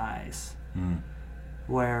with my eyes.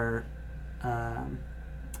 Where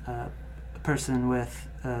a person with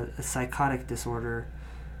a psychotic disorder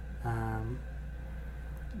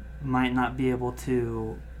might not be able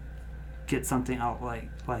to get something out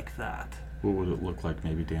like that. What would it look like,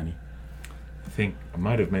 maybe, Danny? I think I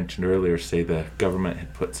might have mentioned earlier, say the government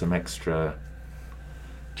had put some extra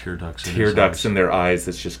Tear ducts in their eyes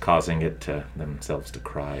that's just causing it to themselves to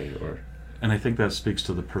cry. And I think that speaks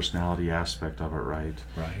to the personality aspect of it, right?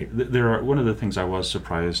 Right. One of the things I was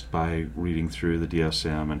surprised by reading through the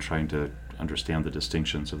DSM and trying to understand the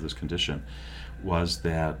distinctions of this condition was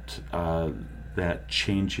that that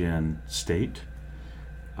change in state,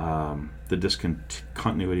 the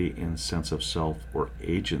discontinuity in sense of self or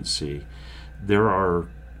agency. There are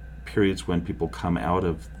periods when people come out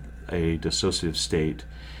of a dissociative state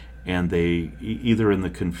and they either in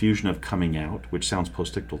the confusion of coming out, which sounds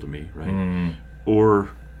postictal to me, right?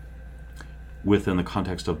 Or within the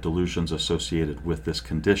context of delusions associated with this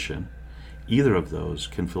condition, either of those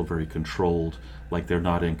can feel very controlled, like they're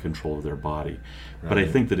not in control of their body. Right. But I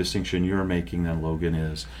think the distinction you're making then, Logan,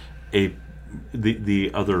 is the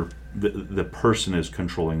person is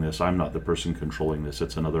controlling this. I'm not the person controlling this.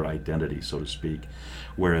 It's another identity, so to speak.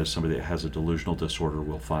 Whereas somebody that has a delusional disorder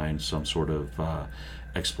will find some sort of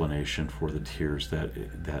explanation for the tears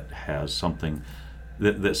that has something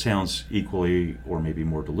that sounds equally or maybe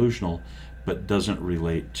more delusional, but doesn't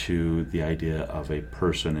relate to the idea of a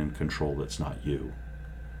person in control that's not you,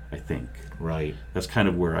 I think. Right. That's kind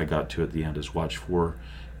of where I got to at the end, is watch for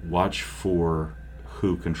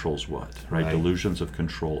who controls what, right? Right. Delusions of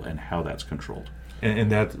control and how that's controlled.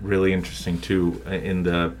 And that's really interesting too. In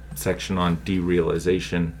the section on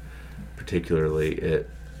derealization, particularly, it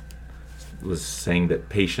was saying that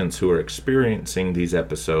patients who are experiencing these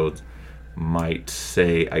episodes might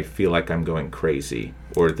say, I feel like I'm going crazy,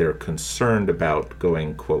 or they're concerned about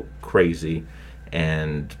going, quote, crazy,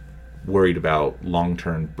 and worried about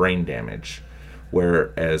long-term brain damage.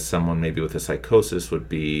 Whereas someone maybe with a psychosis would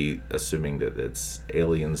be assuming that it's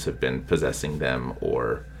aliens have been possessing them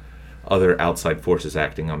or other outside forces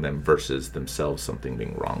acting on them versus themselves, something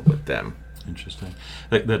being wrong with them. Interesting.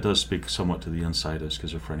 That does speak somewhat to the insight of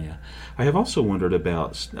schizophrenia. I have also wondered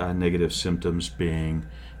about negative symptoms being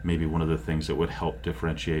maybe one of the things that would help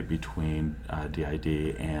differentiate between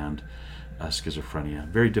DID and schizophrenia.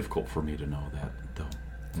 Very difficult for me to know that, though.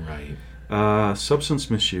 Right. Substance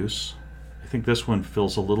misuse. I think this one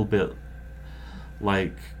feels a little bit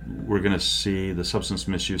like we're going to see the substance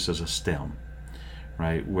misuse as a stem,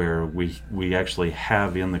 right? Where we actually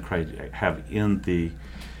have in the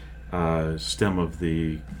stem of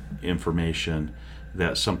the information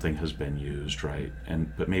that something has been used, right?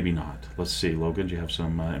 But maybe not. Let's see, Logan, do you have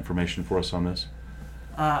some information for us on this?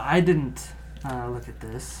 I didn't look at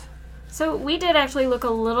this. So we did actually look a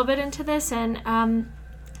little bit into this, and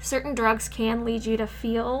certain drugs can lead you to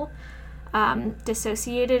feel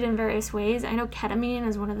dissociated in various ways. I know ketamine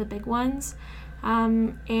is one of the big ones.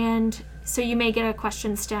 And so you may get a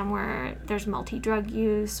question stem where there's multi-drug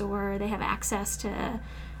use, or they have access to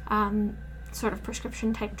sort of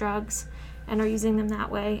prescription type drugs and are using them that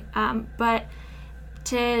way. But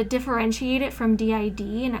to differentiate it from DID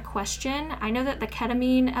in a question, I know that the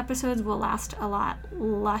ketamine episodes will last a lot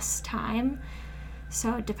less time.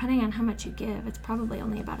 So depending on how much you give, it's probably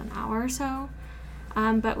only about an hour or so.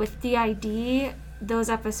 But with DID, those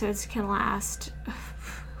episodes can last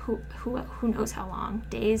who knows how long,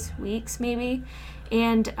 days, weeks maybe.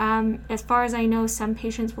 And as far as I know, some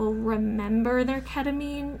patients will remember their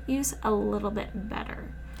ketamine use a little bit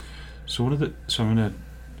better. I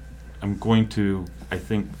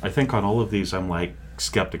think on all of these I'm like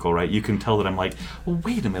skeptical, right? You can tell that I'm like, well,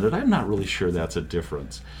 wait a minute, I'm not really sure that's a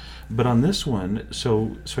difference. But on this one,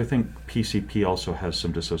 so I think PCP also has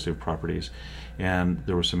some dissociative properties, and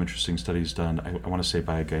there were some interesting studies done, I want to say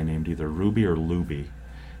by a guy named either Ruby or Luby,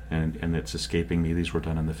 and it's escaping me. These were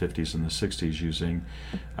done in the 50s and the 60s using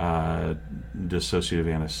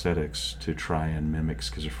dissociative anesthetics to try and mimic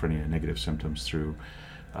schizophrenia negative symptoms through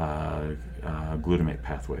glutamate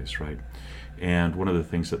pathways, right? And one of the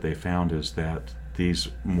things that they found is that these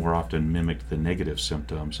more often mimicked the negative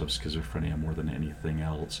symptoms of schizophrenia more than anything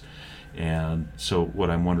else. And so what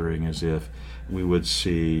I'm wondering is if we would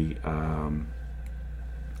see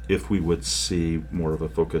more of a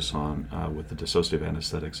focus on, with the dissociative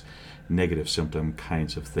anesthetics, negative symptom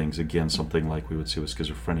kinds of things. Again, something like we would see with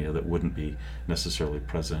schizophrenia that wouldn't be necessarily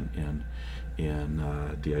present in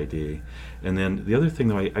DID. And then the other thing,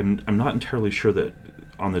 though, I'm not entirely sure that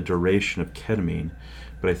on the duration of ketamine,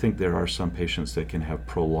 but I think there are some patients that can have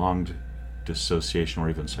prolonged dissociation or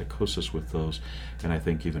even psychosis with those, and I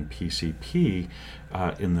think even PCP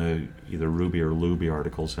in the either Ruby or Luby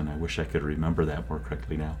articles, and I wish I could remember that more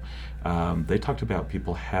correctly now, they talked about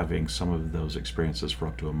people having some of those experiences for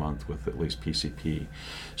up to a month with at least PCP.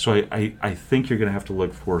 So I think you're going to have to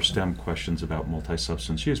look for STEM questions about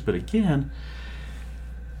multi-substance use, but again,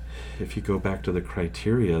 if you go back to the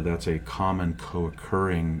criteria, that's a common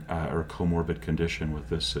co-occurring or comorbid condition with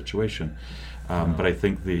this situation. But I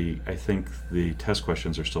think the test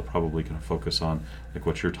questions are still probably going to focus on like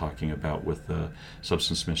what you're talking about with the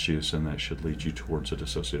substance misuse, and that should lead you towards a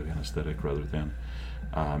dissociative anesthetic rather than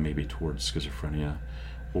maybe towards schizophrenia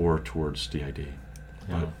or towards DID.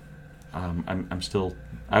 Yeah. But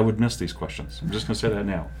I would miss these questions. I'm just going to say that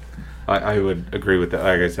now. I would agree with that.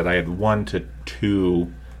 Like I said, I had 1 to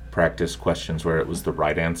 2 practice questions where it was the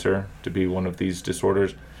right answer to be one of these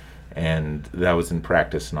disorders, and that was in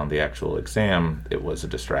practice, and on the actual exam it was a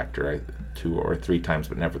distractor 2 or 3 times,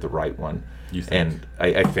 but never the right one. You think? And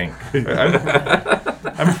I think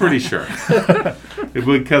I'm pretty sure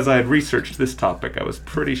because I had researched this topic, I was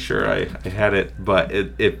pretty sure I had it. But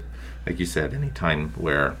it like you said, any time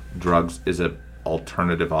where drugs is an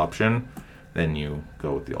alternative option, then you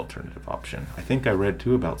go with the alternative option. I think I read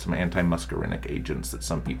too about some anti-muscarinic agents that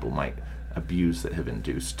some people might abuse that have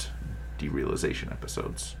induced derealization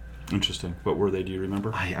episodes. Interesting. What were they? Do you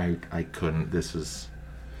remember? I couldn't. This is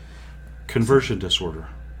Conversion disorder.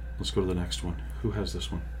 Let's go to the next one. Who has this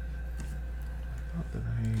one?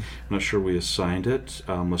 I'm not sure we assigned it.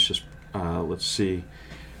 Let's see.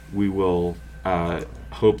 We will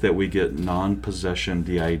hope that we get non-possession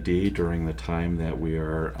DID during the time that we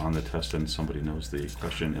are on the test and somebody knows the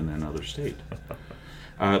question in another state.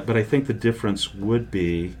 But I think the difference would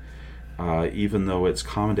be, even though it's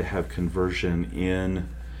common to have conversion in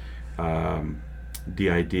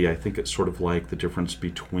DID, I think it's sort of like the difference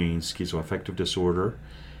between schizoaffective disorder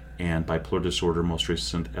and bipolar disorder, most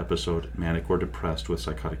recent episode, manic or depressed with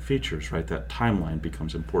psychotic features, right? That timeline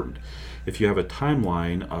becomes important. If you have a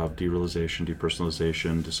timeline of derealization,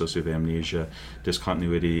 depersonalization, dissociative amnesia,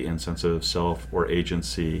 discontinuity in sense of self or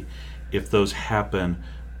agency, if those happen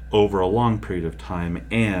over a long period of time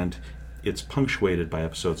and it's punctuated by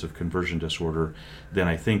episodes of conversion disorder, then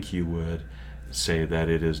I think you would say that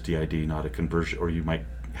it is DID, not a conversion, or you might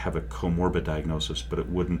have a comorbid diagnosis, but it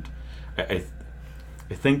wouldn't. I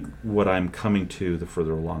think what I'm coming to the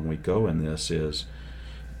further along we go in this is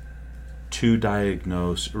to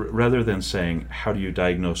diagnose, rather than saying how do you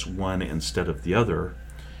diagnose one instead of the other,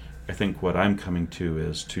 I think what I'm coming to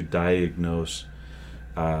is to diagnose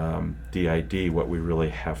DID, what we really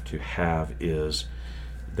have to have is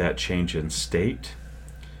that change in state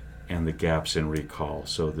and the gaps in recall.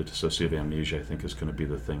 So the dissociative amnesia, I think, is going to be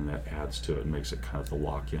the thing that adds to it and makes it kind of the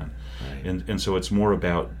lock-in. Right. And so it's more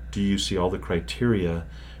about, do you see all the criteria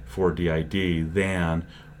for DID than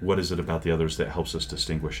what is it about the others that helps us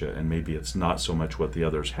distinguish it? And maybe it's not so much what the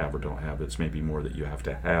others have or don't have. It's maybe more that you have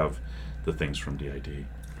to have the things from DID.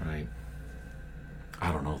 Right.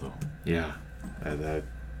 I don't know, though. Yeah.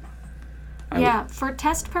 For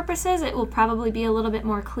test purposes, it will probably be a little bit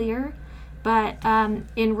more clear. But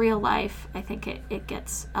in real life, I think it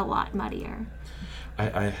gets a lot muddier.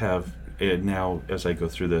 I have, now as I go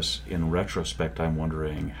through this, in retrospect, I'm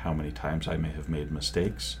wondering how many times I may have made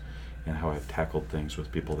mistakes and how I've tackled things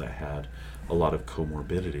with people that had a lot of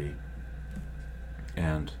comorbidity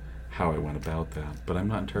and how I went about that. But I'm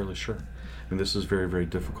not entirely sure. And this is very, very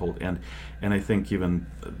difficult. And I think even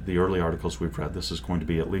the early articles we've read, this is going to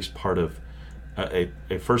be at least part of a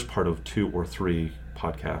first part of 2 or 3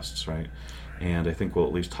 podcasts, right? And I think we'll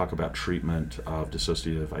at least talk about treatment of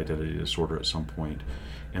dissociative identity disorder at some point.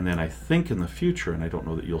 And then I think in the future, and I don't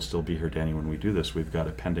know that you'll still be here, Danny, when we do this, we've got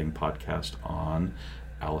a pending podcast on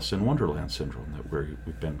Alice in Wonderland syndrome that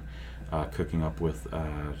we've been cooking up with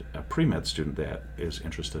a pre-med student that is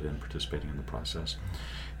interested in participating in the process.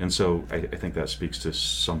 And so I think that speaks to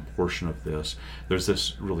some portion of this. There's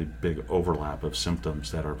this really big overlap of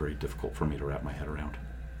symptoms that are very difficult for me to wrap my head around.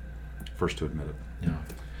 First to admit it.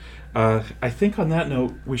 Yeah. I think on that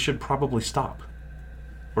note, we should probably stop.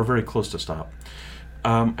 We're very close to stop.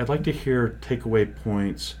 I'd like to hear takeaway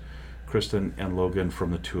points, Kristen and Logan,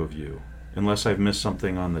 from the two of you, unless I've missed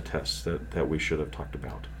something on the test that we should have talked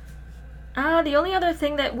about. The only other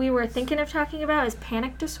thing that we were thinking of talking about is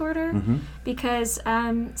panic disorder, because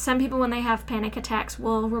some people, when they have panic attacks,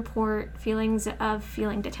 will report feelings of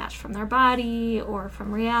feeling detached from their body or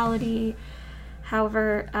from reality.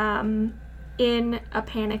 However, in a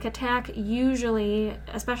panic attack, usually,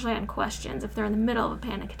 especially on questions, if they're in the middle of a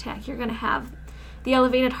panic attack, you're going to have the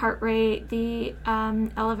elevated heart rate, the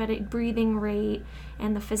elevated breathing rate,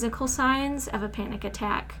 and the physical signs of a panic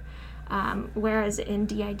attack. Whereas in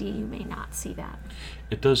DID, you may not see that.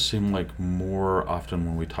 It does seem like more often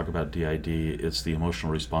when we talk about DID, it's the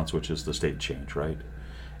emotional response, which is the state change, right?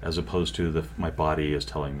 As opposed to my body is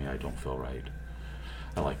telling me I don't feel right.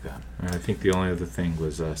 I like that. I think the only other thing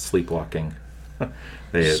was sleepwalking.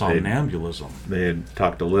 Somnambulism. They had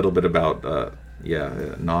talked a little bit about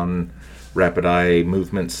non-rapid eye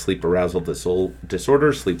movement, sleep arousal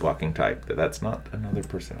disorder, sleepwalking type. That's not another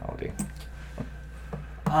personality.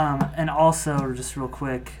 And also, just real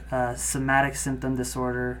quick, somatic symptom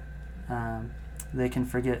disorder. They can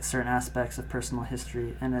forget certain aspects of personal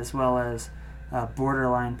history, and as well as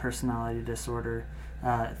borderline personality disorder.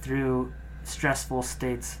 Through stressful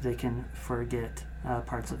states, they can forget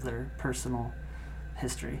parts of their personal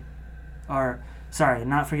history. Or, sorry,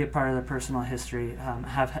 not forget part of their personal history,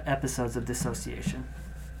 have episodes of dissociation.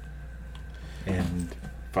 And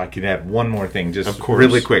if I could add one more thing, just of course,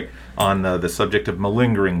 really quick, on the subject of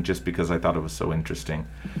malingering, just because I thought it was so interesting,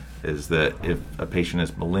 is that if a patient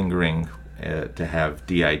is malingering to have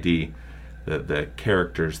DID, the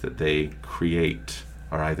characters that they create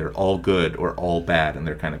are either all good or all bad, and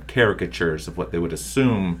they're kind of caricatures of what they would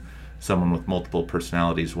assume someone with multiple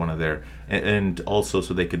personalities, one of their, and also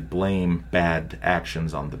so they could blame bad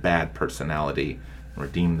actions on the bad personality and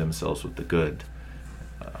redeem themselves with the good.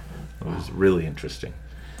 It was really interesting.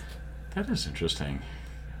 That is interesting.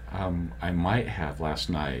 I might have last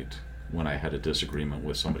night when I had a disagreement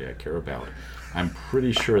with somebody I care about. I'm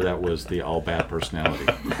pretty sure that was the all bad personality.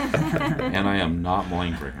 And I am not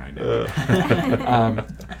malingering right now.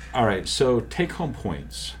 All right, so take home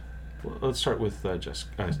points. Let's start with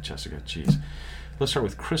Jessica. Geez. Let's start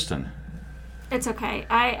with Kristen. It's okay.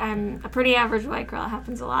 I'm a pretty average white girl. It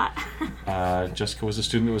happens a lot. Jessica was a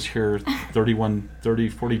student that was here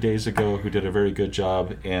 40 days ago who did a very good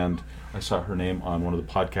job, and I saw her name on one of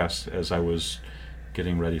the podcasts as I was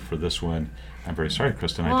getting ready for this one. I'm very sorry,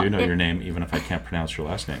 Kristen. I do know your name, even if I can't pronounce your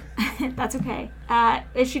last name. That's okay.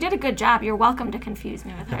 If she did a good job, you're welcome to confuse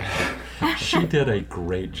me with her. She did a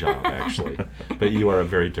great job, actually. But you are a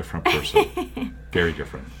very different person. Very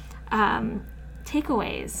different.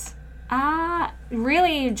 Takeaways.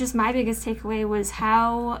 Really, just my biggest takeaway was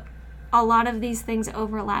how a lot of these things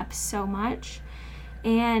overlap so much,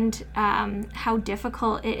 and how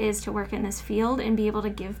difficult it is to work in this field and be able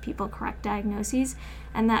to give people correct diagnoses,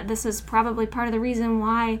 and that this is probably part of the reason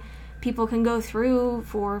why people can go through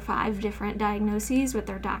 4 or 5 different diagnoses with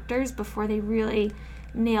their doctors before they really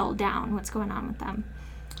nail down what's going on with them.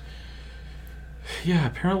 Yeah,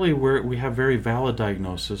 apparently we have very valid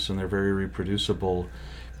diagnoses and they're very reproducible,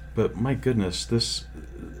 but my goodness, this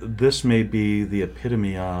may be the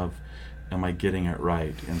epitome of, am I getting it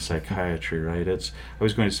right in psychiatry, right? I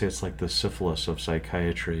was going to say it's like the syphilis of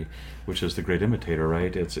psychiatry, which is the great imitator,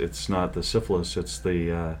 right? It's not the syphilis, it's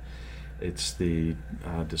the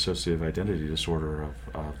dissociative identity disorder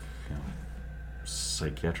of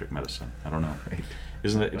psychiatric medicine. I don't know. Right.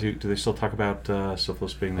 Isn't it? Do they still talk about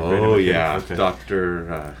syphilis being the great imitator? Oh yeah, Okay.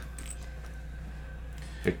 Doctor.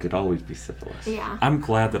 It could always be syphilis. Yeah. I'm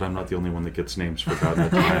glad that I'm not the only one that gets names forgotten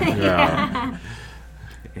at times. Yeah.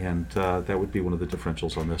 And that would be one of the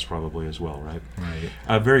differentials on this probably as well, right?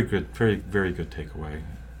 Right. Very good, very, very good takeaway.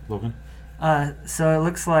 Logan? So it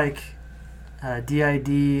looks like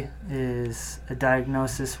DID is a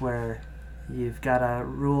diagnosis where you've got to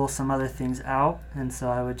rule some other things out, and so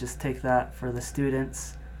I would just take that for the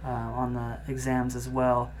students on the exams as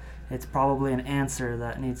well. It's probably an answer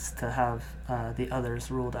that needs to have the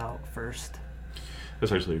others ruled out first.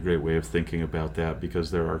 That's actually a great way of thinking about that,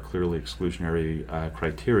 because there are clearly exclusionary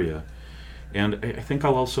criteria. And I think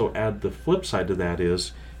I'll also add the flip side to that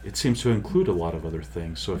is it seems to include a lot of other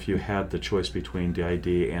things. So if you had the choice between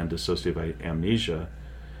DID and dissociative amnesia,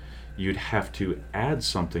 you'd have to add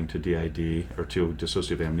something to DID or to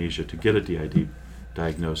dissociative amnesia to get a DID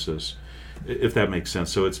diagnosis, if that makes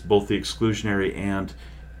sense. So it's both the exclusionary and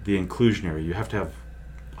the inclusionary. You have to have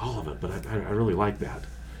all of it, but I really like that.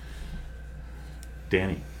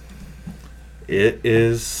 Danny. It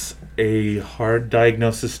is a hard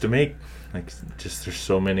diagnosis to make. Like, just there's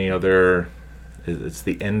so many other. It's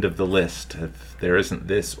the end of the list. If there isn't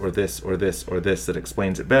this or this or this or this that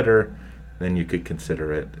explains it better, then you could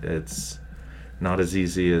consider it. It's not as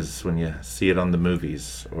easy as when you see it on the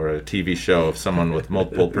movies or a TV show of someone with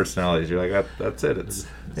multiple personalities. You're like, that's it. It's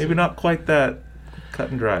maybe not quite that cut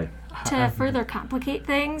and dry. To further complicate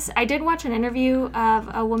things, I did watch an interview of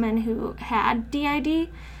a woman who had DID. It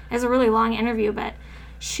was a really long interview, but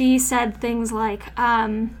she said things like,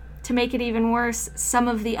 to make it even worse, some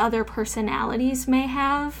of the other personalities may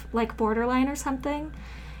have, like borderline or something,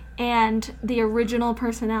 and the original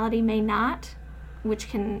personality may not, which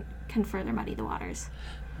can further muddy the waters.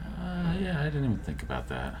 Yeah, I didn't even think about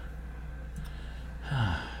that.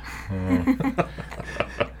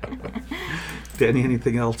 Danny,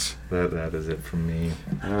 anything else? That is it from me.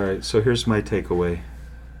 All right, so here's my takeaway.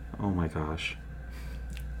 Oh my gosh.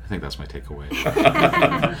 I think that's my takeaway.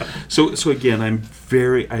 So again,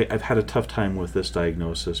 I've had a tough time with this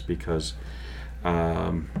diagnosis because,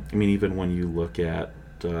 even when you look at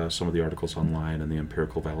some of the articles online and the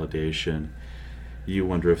empirical validation, you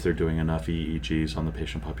wonder if they're doing enough EEGs on the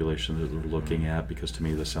patient population that they're looking at, because to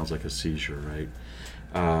me this sounds like a seizure, right?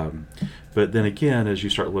 But then again, as you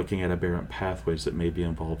start looking at aberrant pathways that may be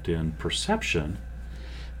involved in perception,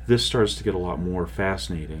 this starts to get a lot more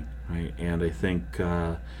fascinating, right? And I think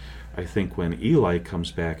when Eli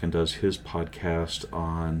comes back and does his podcast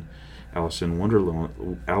on Alice in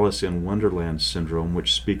Wonderland syndrome,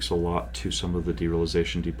 which speaks a lot to some of the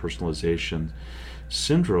derealization, depersonalization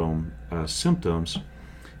syndrome symptoms,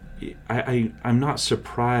 I'm not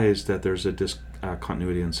surprised that there's a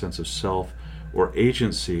discontinuity in sense of self or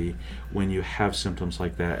agency when you have symptoms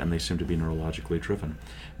like that and they seem to be neurologically driven.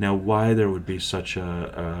 Now, why there would be such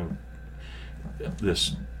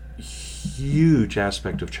this huge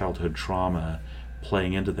aspect of childhood trauma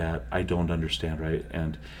playing into that, I don't understand, right?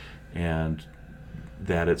 And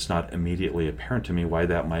that it's not immediately apparent to me why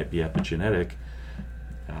that might be epigenetic.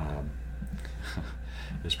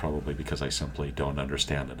 is probably because I simply don't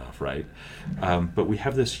understand enough, right? But we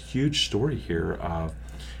have this huge story here of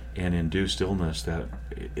an induced illness that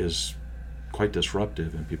is quite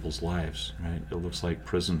disruptive in people's lives, right? It looks like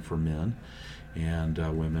prison for men, and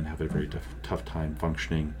women have a very tough time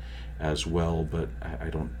functioning as well, but I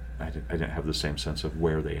didn't have the same sense of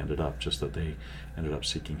where they ended up, just that they ended up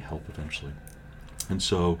seeking help eventually. And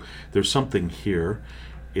so there's something here.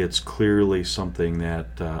 It's clearly something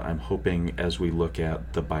that I'm hoping, as we look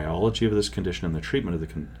at the biology of this condition and the treatment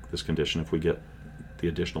of this condition, if we get the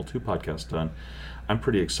additional 2 podcasts done, I'm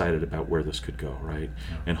pretty excited about where this could go, right?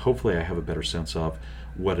 Yeah. And hopefully I have a better sense of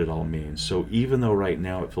what it all means. So even though right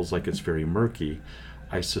now it feels like it's very murky,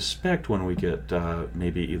 I suspect when we get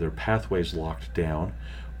maybe either pathways locked down,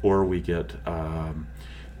 or we get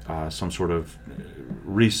some sort of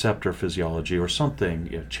receptor physiology or something,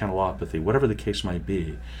 channelopathy, whatever the case might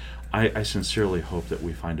be, I sincerely hope that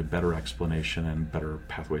we find a better explanation and better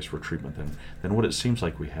pathways for treatment than what it seems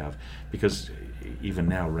like we have, because even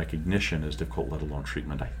now recognition is difficult, let alone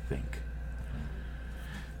treatment, I think.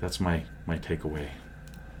 That's my takeaway.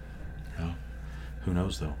 Yeah. Who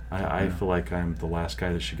knows, though? I feel like I'm the last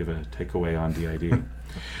guy that should give a takeaway on DID.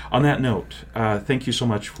 On that note, thank you so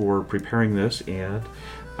much for preparing this, and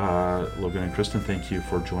Logan and Kristen, thank you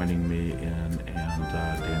for joining me and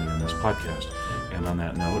Danny in this podcast. And on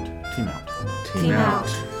that note, team out. Team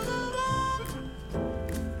out.